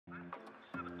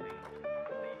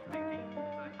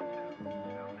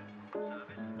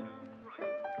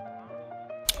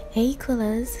Hey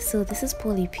Quillers, so this is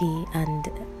Polly P and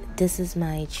this is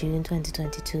my June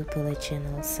 2022 bullet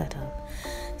journal setup.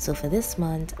 So for this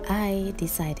month, I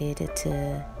decided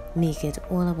to make it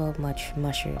all about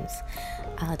mushrooms.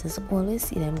 I just always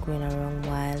see them growing around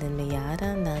wild in the yard,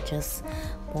 and I just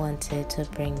wanted to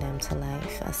bring them to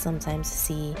life. I sometimes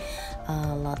see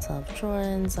lots of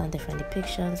drawings and different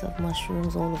depictions of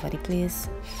mushrooms all over the place,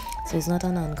 so it's not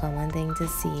an uncommon thing to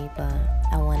see, but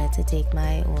I wanted to take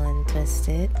my own twist.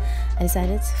 I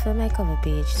decided for my cover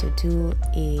page to do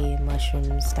a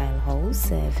mushroom style house,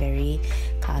 very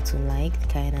cartoon like, the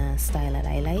kind of style that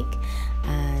I like,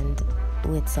 and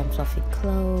with some fluffy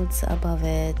clouds above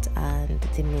it and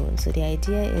the moon. So the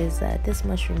idea is that this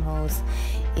mushroom house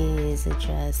is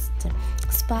just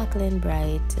sparkling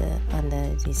bright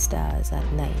under the stars at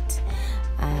night.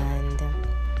 And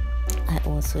I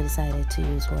also decided to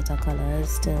use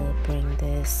watercolors to bring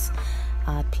this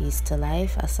art piece to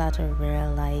life. I started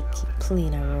really like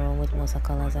playing around with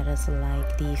watercolors. I just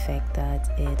like the effect that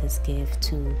it does give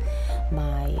to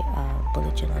my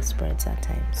bullet journal spreads at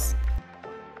times.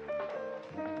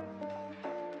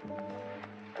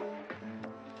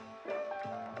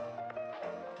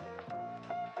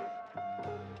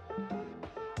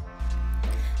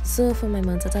 So for my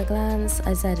month at a glance, I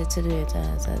decided to do it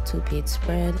as a 2-page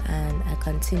spread, and I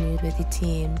continued with the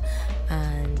theme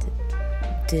and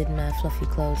did my fluffy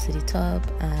clouds to the top,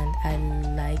 and I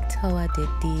liked how I did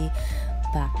the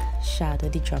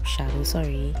drop shadow,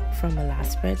 from the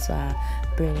last spread, so I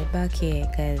bring it back here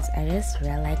because I just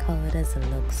really like how it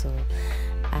doesn't look. So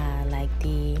I like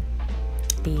the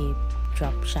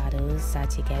drop shadows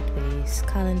that you get with this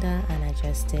calendar, and I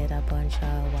just did a bunch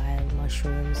of wild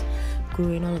mushrooms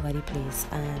growing all over the place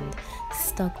and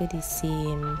stuck with the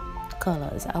same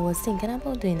colors. I was thinking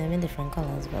about doing them in different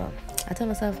colors, but I told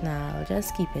myself now I'll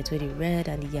just keep it with the red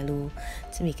and the yellow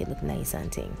to make it look nice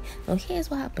and thing. Now here's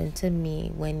what happened to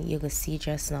me when you could see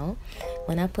just now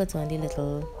when I put on the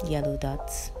little yellow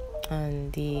dots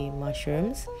on the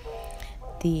mushrooms.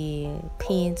 The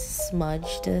paint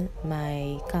smudged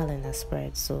my calendar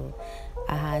spread, so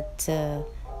I had to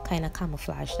kind of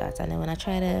camouflage that, and then when I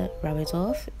tried to rub it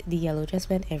off, the yellow just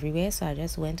went everywhere, so I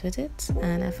just went with it,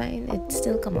 and I find it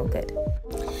still come out good.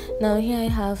 Now here I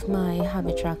have my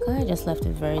habit tracker. I just left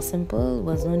it very simple. There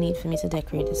was no need for me to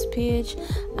decorate this page.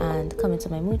 And coming to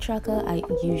my mood tracker, I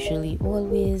usually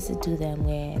always do them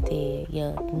where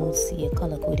your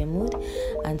color code mood,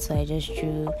 and so I just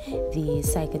drew the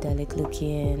psychedelic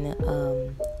looking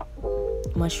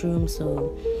mushroom,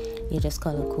 so you just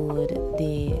color code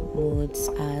the moods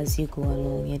as you go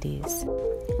along your days.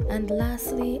 And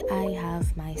lastly, I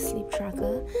have my sleep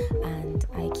tracker, and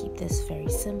I keep this very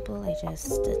simple. I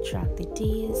just track the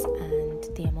days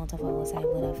and the amount of hours I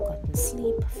would have gotten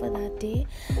sleep for that day,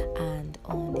 and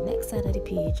on the next side of the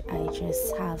page I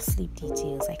just have sleep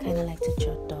details. I kind of like to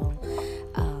jot down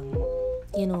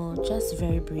just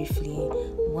very briefly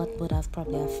what would have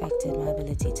probably affected my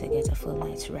ability to get a full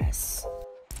night's rest.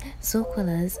 So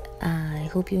Quillers, I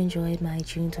hope you enjoyed my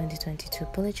June 2022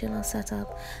 bullet journal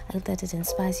setup. I hope that it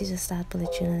inspires you to start bullet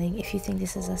journaling. If you think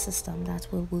this is a system that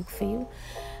will work for you,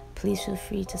 please feel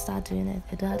free to start doing it.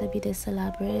 It don't have to be this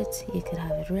elaborate. You could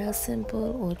have it real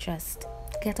simple, or just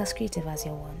get as creative as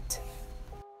you want.